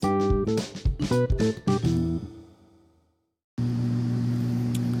What's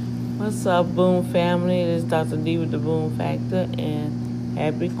up, Boom family? This is Dr. D with the Boom Factor, and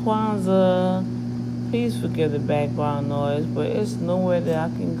happy Kwanzaa. Please forgive the background noise, but it's nowhere that I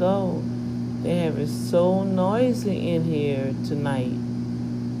can go. They have it so noisy in here tonight.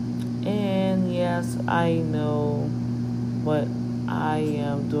 And yes, I know, but I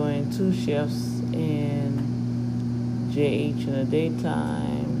am doing 2 shifts in JH in the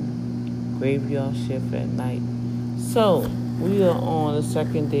daytime, graveyard shift at night. So, we are on the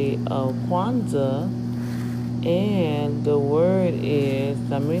second day of Kwanzaa, and the word is,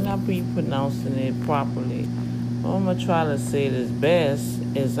 I may not be pronouncing it properly, but I'm going to try to say it as best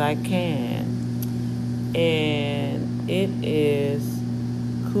as I can. And it is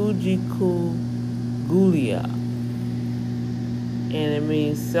Kujikugulia, and it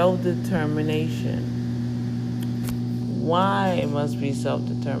means self-determination. Why it must be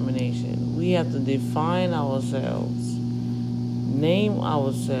self-determination? We have to define ourselves, name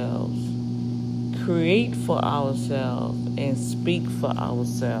ourselves, create for ourselves, and speak for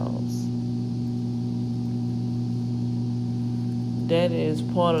ourselves. That is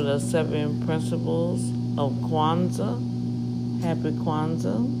part of the 7 principles of Kwanzaa. Happy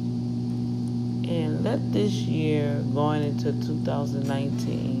Kwanzaa. And let this year, going into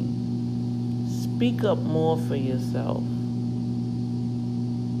 2019, speak up more for yourself.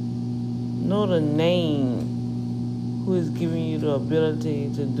 Know the name who is giving you the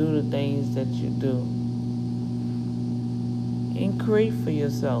ability to do the things that you do. And create for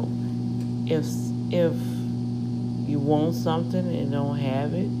yourself. If you want something and don't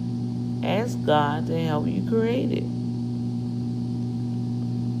have it, ask God to help you create it.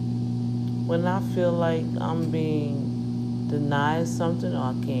 When I feel like I'm being denied something,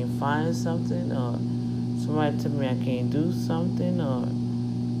 or I can't find something, or somebody tell me I can't do something, or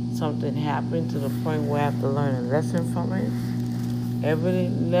something happened to the point where I have to learn a lesson from it, every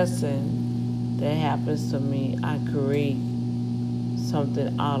lesson that happens to me, I create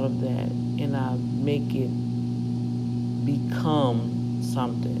something out of that, and I make it become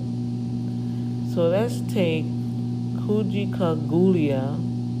something. So let's take Kujikugulia.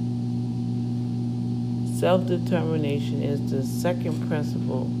 Self-determination is the second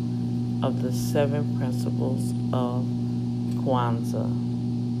principle of the 7 principles of Kwanzaa.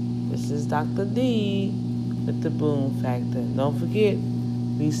 This is Dr. D with the Boom Factor. Don't forget,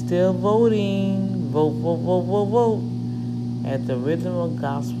 we still voting. Vote, vote, vote, vote, vote at the Rhythm of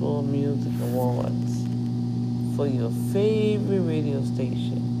Gospel Music Awards for your favorite radio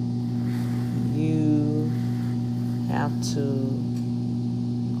station. You have to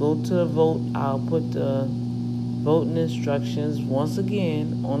go to the vote. I'll put the voting instructions once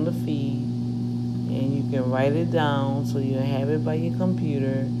again on the feed, and you can write it down so you'll have it by your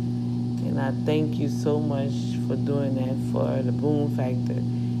computer. And I thank you so much for doing that for the Boom Factor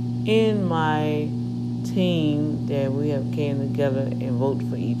in my team that we have came together and vote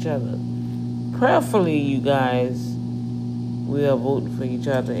for each other. Prayerfully, you guys, we are voting for each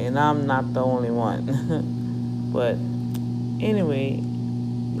other, and I'm not the only one. But anyway,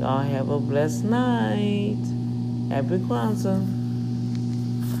 y'all have a blessed night. Happy Kwanzaa.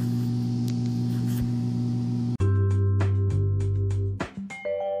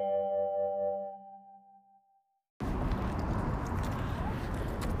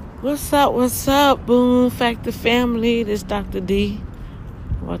 What's up, Boom Factor family? This is Dr. D.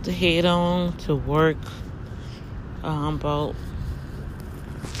 I'm about to head on to work. About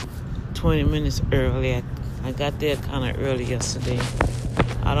 20 minutes early. I got there kind of early yesterday.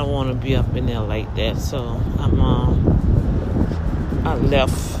 I don't want to be up in there like that, so I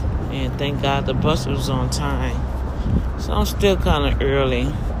left, and thank God the bus was on time. So I'm still kind of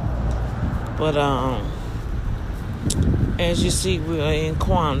early, but as you see, we are in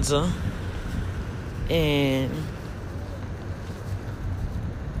Kwanzaa, and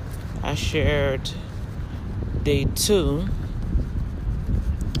I shared day 2,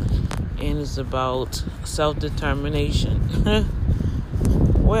 and it's about self-determination.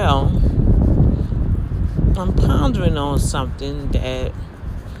 Well, I'm pondering on something that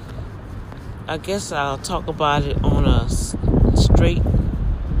I guess I'll talk about it on a straight,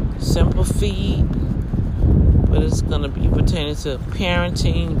 simple feed, but it's going to be pertaining to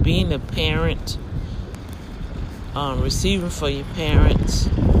parenting, being a parent, receiving for your parents.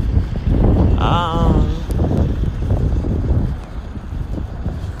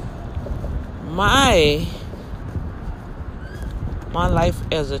 My life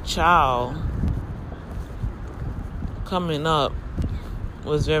as a child coming up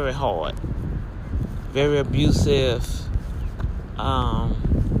was very hard, very abusive.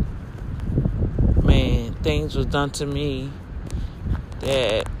 things was done to me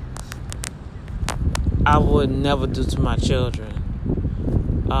that I would never do to my children.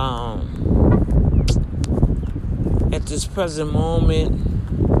 At this present moment,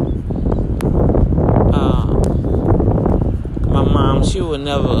 my mom, she would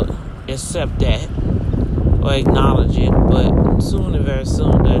never accept that or acknowledge it, but soon and very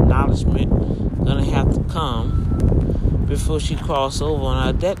soon the acknowledgement gonna have to come before she cross over on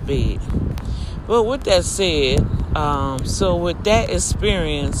her deathbed. But with that said, so with that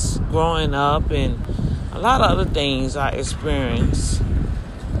experience growing up and a lot of other things I experienced,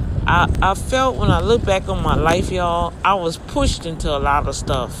 I felt when I look back on my life, y'all, I was pushed into a lot of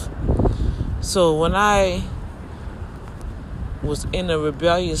stuff. So when I was in a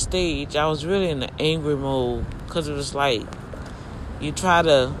rebellious stage, I was really in an angry mode, because it was like you try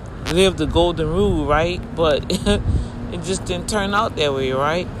to live the golden rule, right? But it just didn't turn out that way,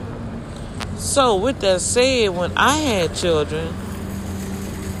 right? So with that said, when I had children,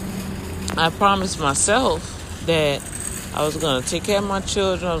 I promised myself that I was going to take care of my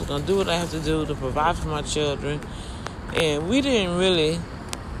children. I was going to do what I have to do to provide for my children. And we didn't really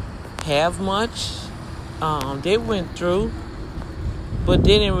have much. They went through, but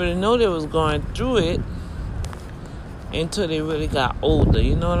they didn't really know they was going through it until they really got older.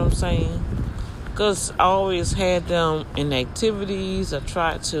 You know what I'm saying? Because I always had them in activities. I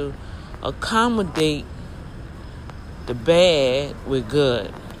tried to accommodate the bad with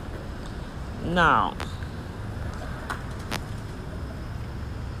good. Now,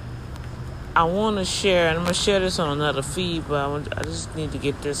 I want to share, and I'm going to share this on another feed, but I just need to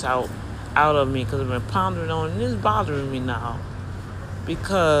get this out of me, because I've been pondering on it, and it's bothering me now.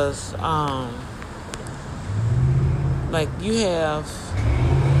 Because, like, you have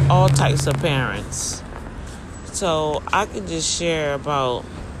all types of parents. So I could just share about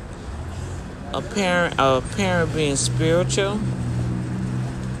a parent being spiritual,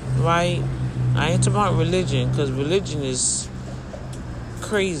 right? I ain't talking about religion, because religion is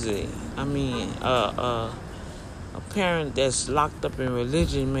crazy. I mean, a parent that's locked up in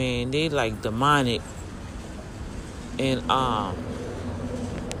religion, man, they like demonic. And I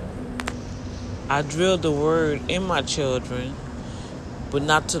drilled the word in my children, but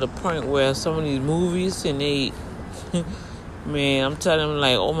not to the point where some of these movies, and they, man, I'm telling them,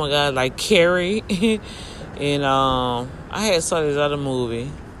 like, oh my God, like Carrie. And I had saw this other movie.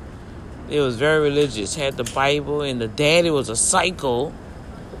 It was very religious, had the Bible, and the daddy was a psycho.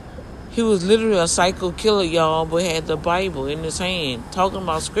 He was literally a psycho killer, y'all, but had the Bible in his hand, talking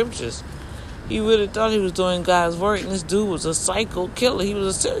about scriptures. He really thought he was doing God's work, and this dude was a psycho killer. He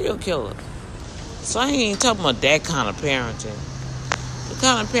was a serial killer. So I ain't talking about that kind of parenting. The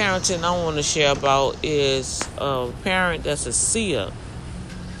kind of parenting I want to share about is a parent that's a seer,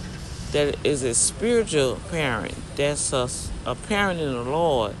 that is a spiritual parent, that's a parent in the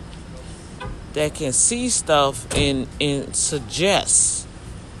Lord, that can see stuff and suggest.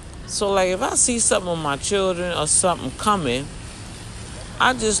 So, like, if I see something on my children or something coming,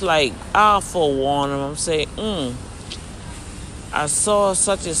 I just, like, I'll forewarn them. I'm saying, I saw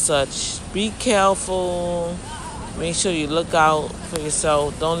such and such. Be careful. Make sure you look out for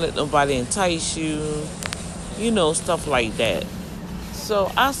yourself. Don't let nobody entice you. You know, stuff like that. So,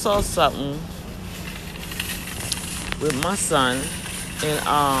 I saw something with my son, and,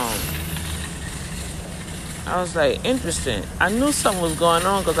 I was like, interesting. I knew something was going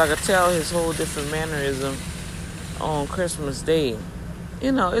on because I could tell his whole different mannerism on Christmas Day.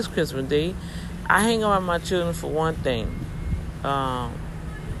 You know, it's Christmas Day. I hang out with my children for one thing. I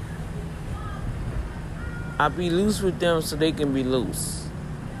be loose with them so they can be loose.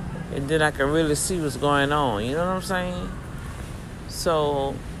 And then I can really see what's going on. You know what I'm saying?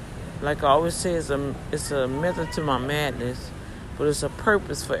 So, like I always say, it's a method to my madness, but it's a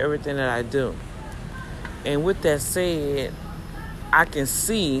purpose for everything that I do. And with that said, I can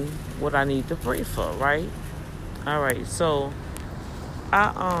see what I need to pray for, right? All right, so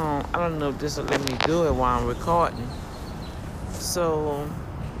I don't know if this will let me do it while I'm recording. So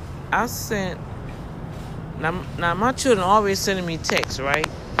I sent, now my children always sending me texts, right?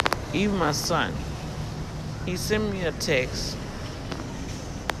 Even my son, he sent me a text,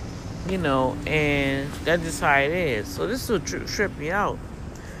 you know, and that's just how it is. So this will trip me out.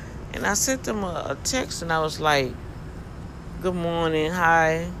 And I sent them a text, and I was like, good morning,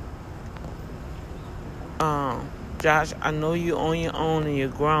 hi. Josh, I know you're on your own and you're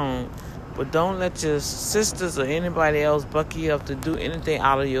grown, but don't let your sisters or anybody else buck you up to do anything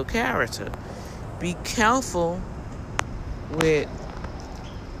out of your character. Be careful with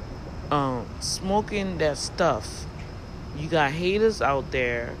smoking that stuff. You got haters out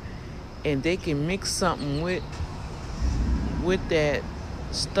there, and they can mix something with that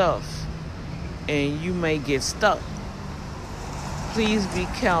stuff, and you may get stuck. Please be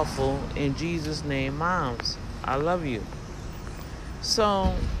careful in Jesus' name, moms. I love you.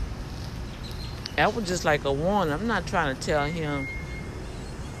 So that was just like a warning. I'm not trying to tell him,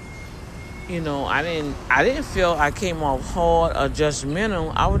 I didn't feel I came off hard or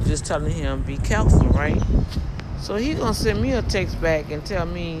judgmental. I was just telling him, be careful, right? So he gonna send me a text back and tell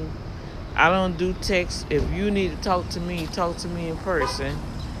me I don't do text. If you need to talk to me in person.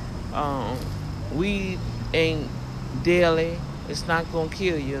 Weed ain't daily. It's not gonna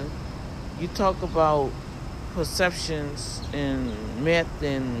kill you. You talk about perceptions and meth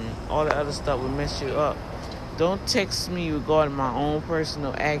and all the other stuff will mess you up. Don't text me regarding my own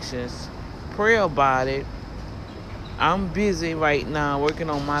personal actions. Pray about it. I'm busy right now working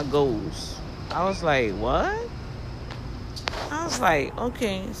on my goals. I was like, what? I was like,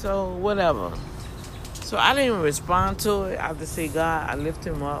 okay, so whatever. So I didn't even respond to it. I just say, God, I lift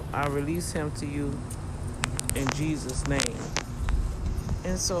him up. I release him to you in Jesus' name.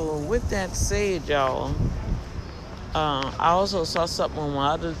 And so with that said, y'all, I also saw something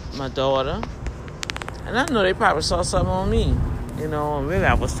on my daughter. And I know they probably saw something on me. Really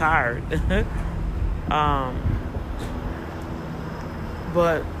I was tired.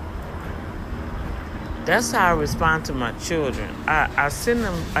 But that's how I respond to my children. I send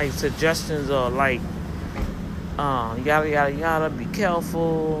them like suggestions or like yada yada yada, be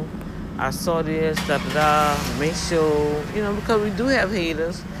careful. I saw this, make sure, because we do have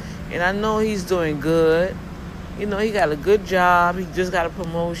haters. And I know he's doing good. He got a good job. He just got a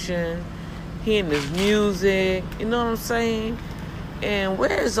promotion. He in his music. You know what I'm saying? And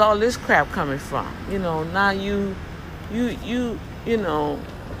where is all this crap coming from? Now you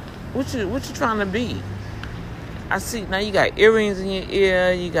what you trying to be? I see now you got earrings in your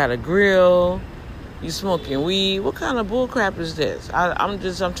ear. You got a grill. You smoking weed. What kind of bull crap is this? I'm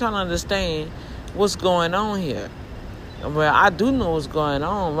trying to understand what's going on here. Well, I do know what's going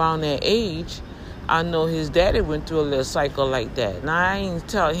on around that age. I know his daddy went through a little cycle like that. Now, I ain't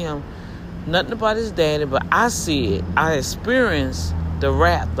tell him nothing about his daddy, but I see it. I experienced the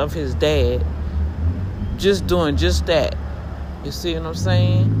wrath of his dad just doing just that. You see what I'm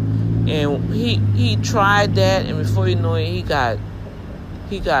saying? And he tried that, and before you know it, he got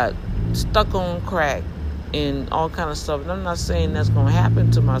stuck on crack and all kind of stuff. And I'm not saying that's going to happen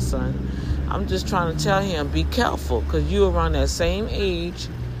to my son. I'm just trying to tell him, be careful, because you around that same age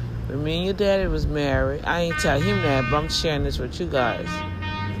when me and your daddy was married. I ain't tell him that, but I'm sharing this with you guys.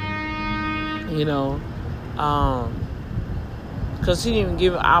 Because he didn't even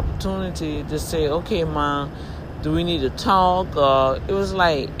give an opportunity to say, okay, Mom, do we need to talk? It was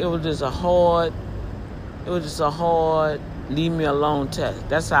just a hard leave me alone test.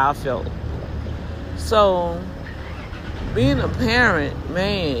 That's how I felt. So, being a parent,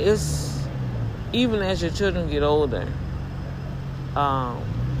 man, it's, even as your children get older,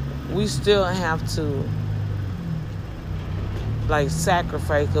 we still have to,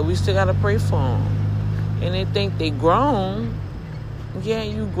 sacrifice, because we still got to pray for them. And they think they grown. Yeah,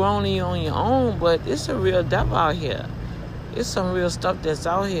 you grown and you on your own, but it's a real devil out here. It's some real stuff that's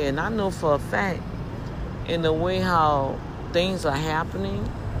out here. And I know for a fact, in the way how things are happening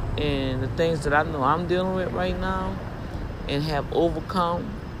and the things that I know I'm dealing with right now and have overcome,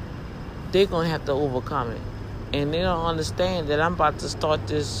 they're going to have to overcome it. And they don't understand that I'm about to start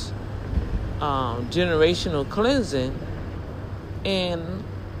this generational cleansing. And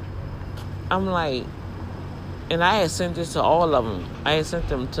I'm like, and I had sent this to all of them. I had sent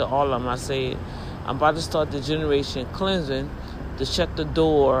them to all of them. I said, I'm about to start the generation cleansing to shut the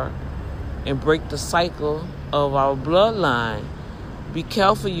door and break the cycle of our bloodline. Be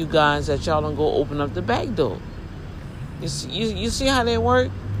careful, you guys, that y'all don't go open up the back door. You see how they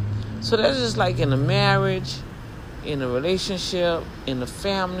work? So that's just like in a marriage, in a relationship, in a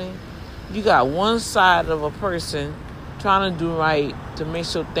family. You got one side of a person trying to do right to make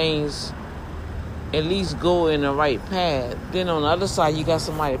sure things at least go in the right path. Then on the other side, you got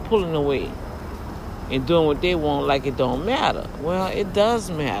somebody pulling away and doing what they want like it don't matter. Well, it does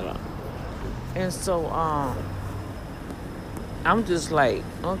matter. And so I'm just like,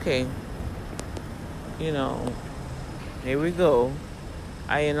 okay, here we go.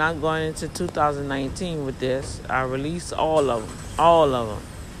 I am not going into 2019 with this. I release all of them.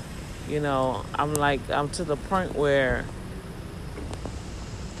 I'm to the point where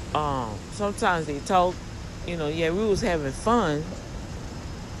sometimes they talk, we was having fun,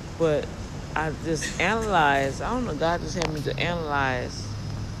 but I just analyzed, I don't know, God just had me to analyze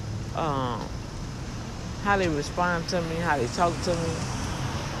how they respond to me, how they talk to me.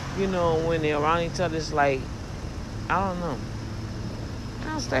 when they're around each other, it's like, I don't know.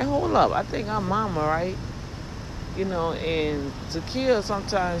 I was like, hold up, I think I'm mama, right? And Zakia,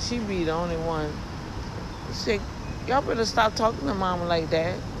 sometimes she be the only one. She said, y'all better stop talking to mama like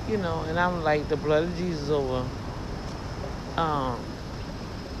that, and I'm like, the blood of Jesus over.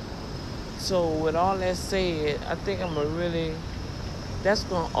 So with all that said, I think that's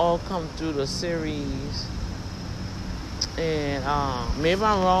gonna all come through the series. And maybe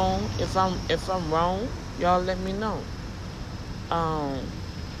I'm wrong. If I'm wrong, y'all let me know.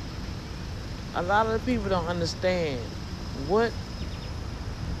 A lot of the people don't understand what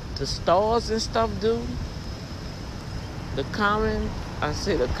the stars and stuff do. I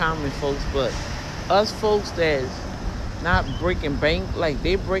say the common folks, but us folks that's not breaking bank like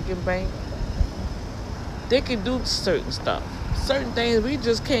they breaking bank, they can do certain stuff. Certain things we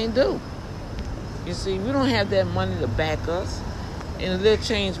just can't do. You see, we don't have that money to back us. And the little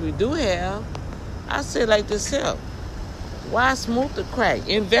change we do have, I say like this here. Why smoke the crack?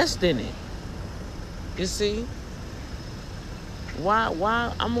 Invest in it. You see?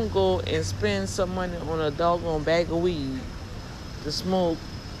 Why I'm going to go and spend some money on a doggone bag of weed to smoke,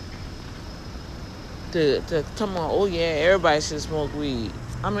 to tell me, oh yeah, everybody should smoke weed.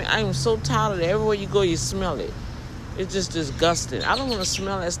 I mean, I am so tired of it. Everywhere you go, you smell it. It's just disgusting. I don't want to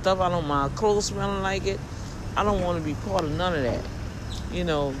smell that stuff. I don't mind clothes smelling like it. I don't want to be part of none of that.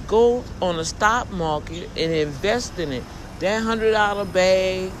 Go on the stock market and invest in it. That $100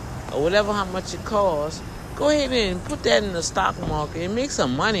 bag or whatever how much it costs, go ahead and put that in the stock market and make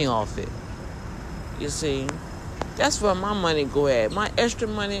some money off it. You see, that's where my money go at. My extra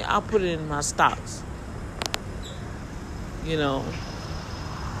money, I'll put it in my stocks.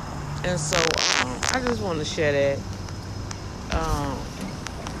 And so I just want to share that.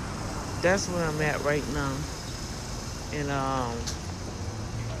 That's where I'm at right now. And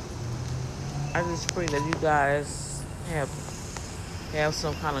I just pray that you guys have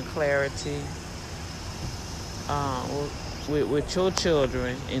some kind of clarity with your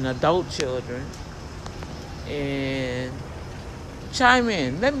children and adult children. And chime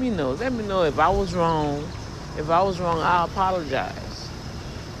in. Let me know if I was wrong. If I was wrong, I apologize.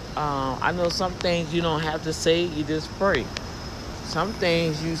 I know some things you don't have to say, you just pray. Some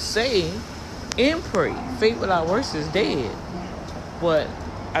things you say and pray. Faith without works is dead. But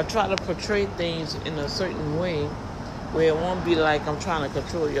I try to portray things in a certain way where it won't be like I'm trying to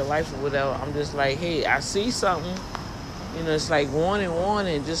control your life or whatever. I'm just like, hey, I see something. It's like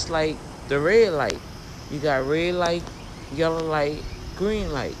warning, just like the red light. You got red light, yellow light,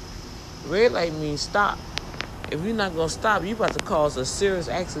 green light. Red light means stop. If you're not going to stop, you're about to cause a serious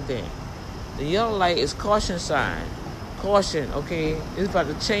accident. The yellow light is caution sign. Caution, okay? It's about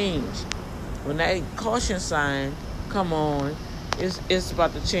to change. When that caution sign come on, it's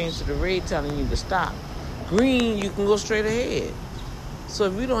about to change to the red telling you to stop. Green, you can go straight ahead. So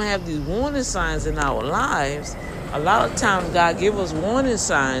if we don't have these warning signs in our lives, a lot of times God give us warning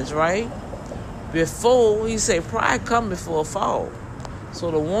signs, right? Before, he say pride come before a fall.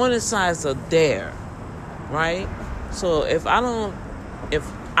 So the warning signs are there. Right? So if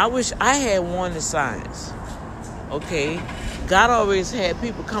I wish I had warning signs, okay? God always had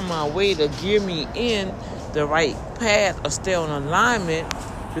people come my way to gear me in the right path or stay on alignment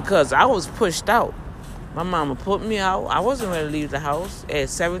because I was pushed out. My mama put me out. I wasn't ready to leave the house. At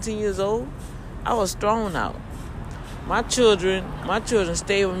 17 years old, I was thrown out. My children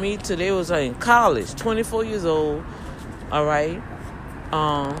stayed with me till they was in college, 24 years old, all right?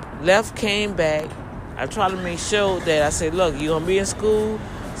 Left, came back. I try to make sure that I say, look, you're going to be in school,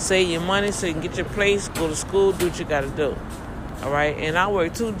 save your money so you can get your place, go to school, do what you got to do. All right? And I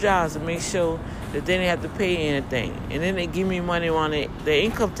work 2 jobs to make sure that they didn't have to pay anything. And then they give me money on the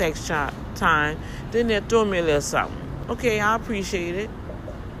income tax time. Then they'll throw me a little something. Okay, I appreciate it.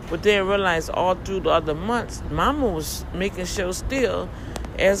 But then realize all through the other months, Mama was making sure still,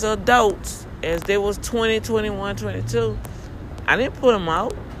 as adults, as they was 20, 21, 22, I didn't put them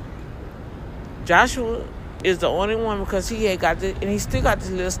out. Joshua is the only one because he had got this, and he still got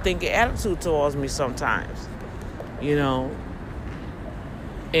this little stinky attitude towards me sometimes,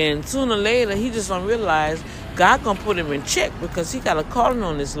 And sooner or later, he just don't realize God gonna put him in check because he got a calling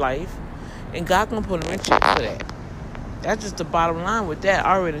on his life, and God gonna put him in check for that. That's just the bottom line with that.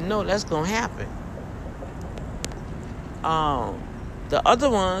 I already know that's gonna happen. The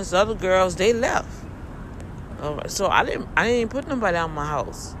other girls, they left. All right, so I didn't put nobody out of my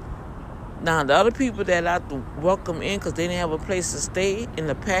house. Now, the other people that I welcome in because they didn't have a place to stay in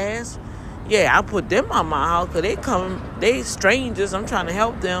the past, yeah, I put them out my house because they strangers. I'm trying to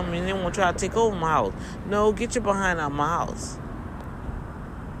help them and they want to try to take over my house. No, get your behind out my house.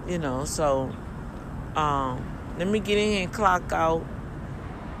 So let me get in here and clock out.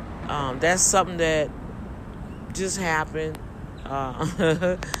 That's something that just happened.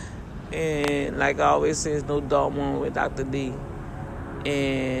 And like I always say, it's no dog moment with Dr. D.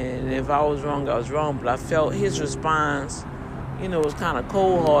 And if I was wrong, I was wrong. But I felt his response, was kind of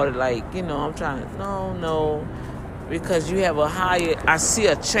cold-hearted. Like, I'm trying to, no. Because you have I see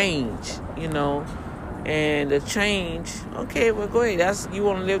a change, And the change, okay, well, go ahead. You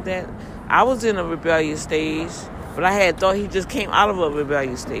want to live that? I was in a rebellious stage, but I had thought he just came out of a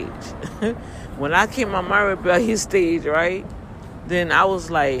rebellious stage. When I came out of my rebellious stage, right, then I was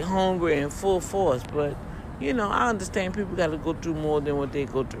like hungry and full force. But, I understand people got to go through more than what they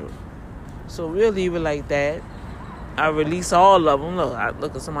go through. So we'll leave it like that. I release all of them.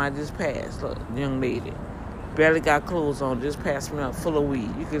 Look at somebody just passed. Look, young lady. Barely got clothes on, just passed me up full of weed.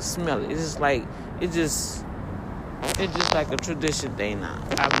 You can smell it. It's just like a tradition thing now.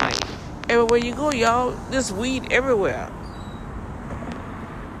 I'm like, everywhere you go, y'all, there's weed everywhere.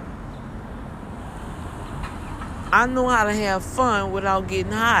 I know how to have fun without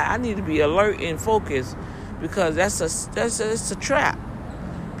getting high. I need to be alert and focused because that's a trap.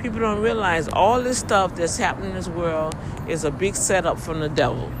 People don't realize all this stuff that's happening in this world is a big setup from the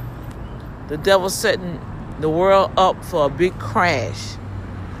devil. The devil's setting the world up for a big crash,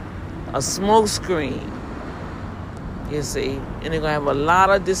 a smoke screen, you see. And they're going to have a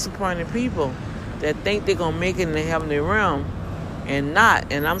lot of disappointed people that think they're going to make it in the heavenly realm and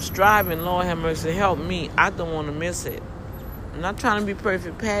not. And I'm striving, Lord have mercy, help me. I don't want to miss it. I'm not trying to be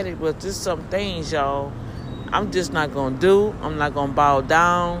perfect Patty, but just some things, y'all, I'm just not going to do. I'm not going to bow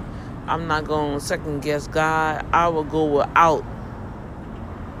down. I'm not going to second guess God. I will go without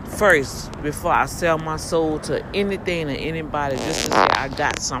first before I sell my soul to anything or anybody just to say I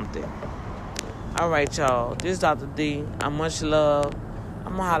got something. All right, y'all. This is Dr. D. I'm much love.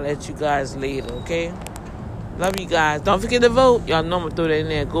 I'm going to holler at you guys later, okay? Love you guys. Don't forget to vote. Y'all know I'm going to throw that in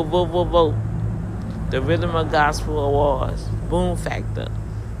there. Go vote. The Rhythm of Gospel Awards. Boom Factor.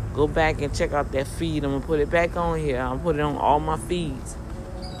 Go back and check out that feed. I'm going to put it back on here. I'm going to put it on all my feeds.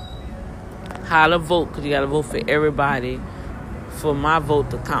 How to vote, because you got to vote for everybody for my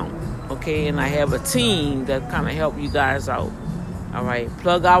vote to count. Okay? And I have a team that kind of help you guys out. All right?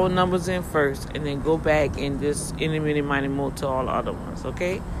 Plug our numbers in first, and then go back and just any, many, money more to all the other ones.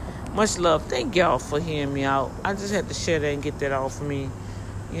 Okay? Much love. Thank y'all for hearing me out. I just had to share that and get that off me.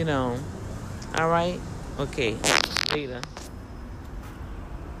 All right? Okay. Later.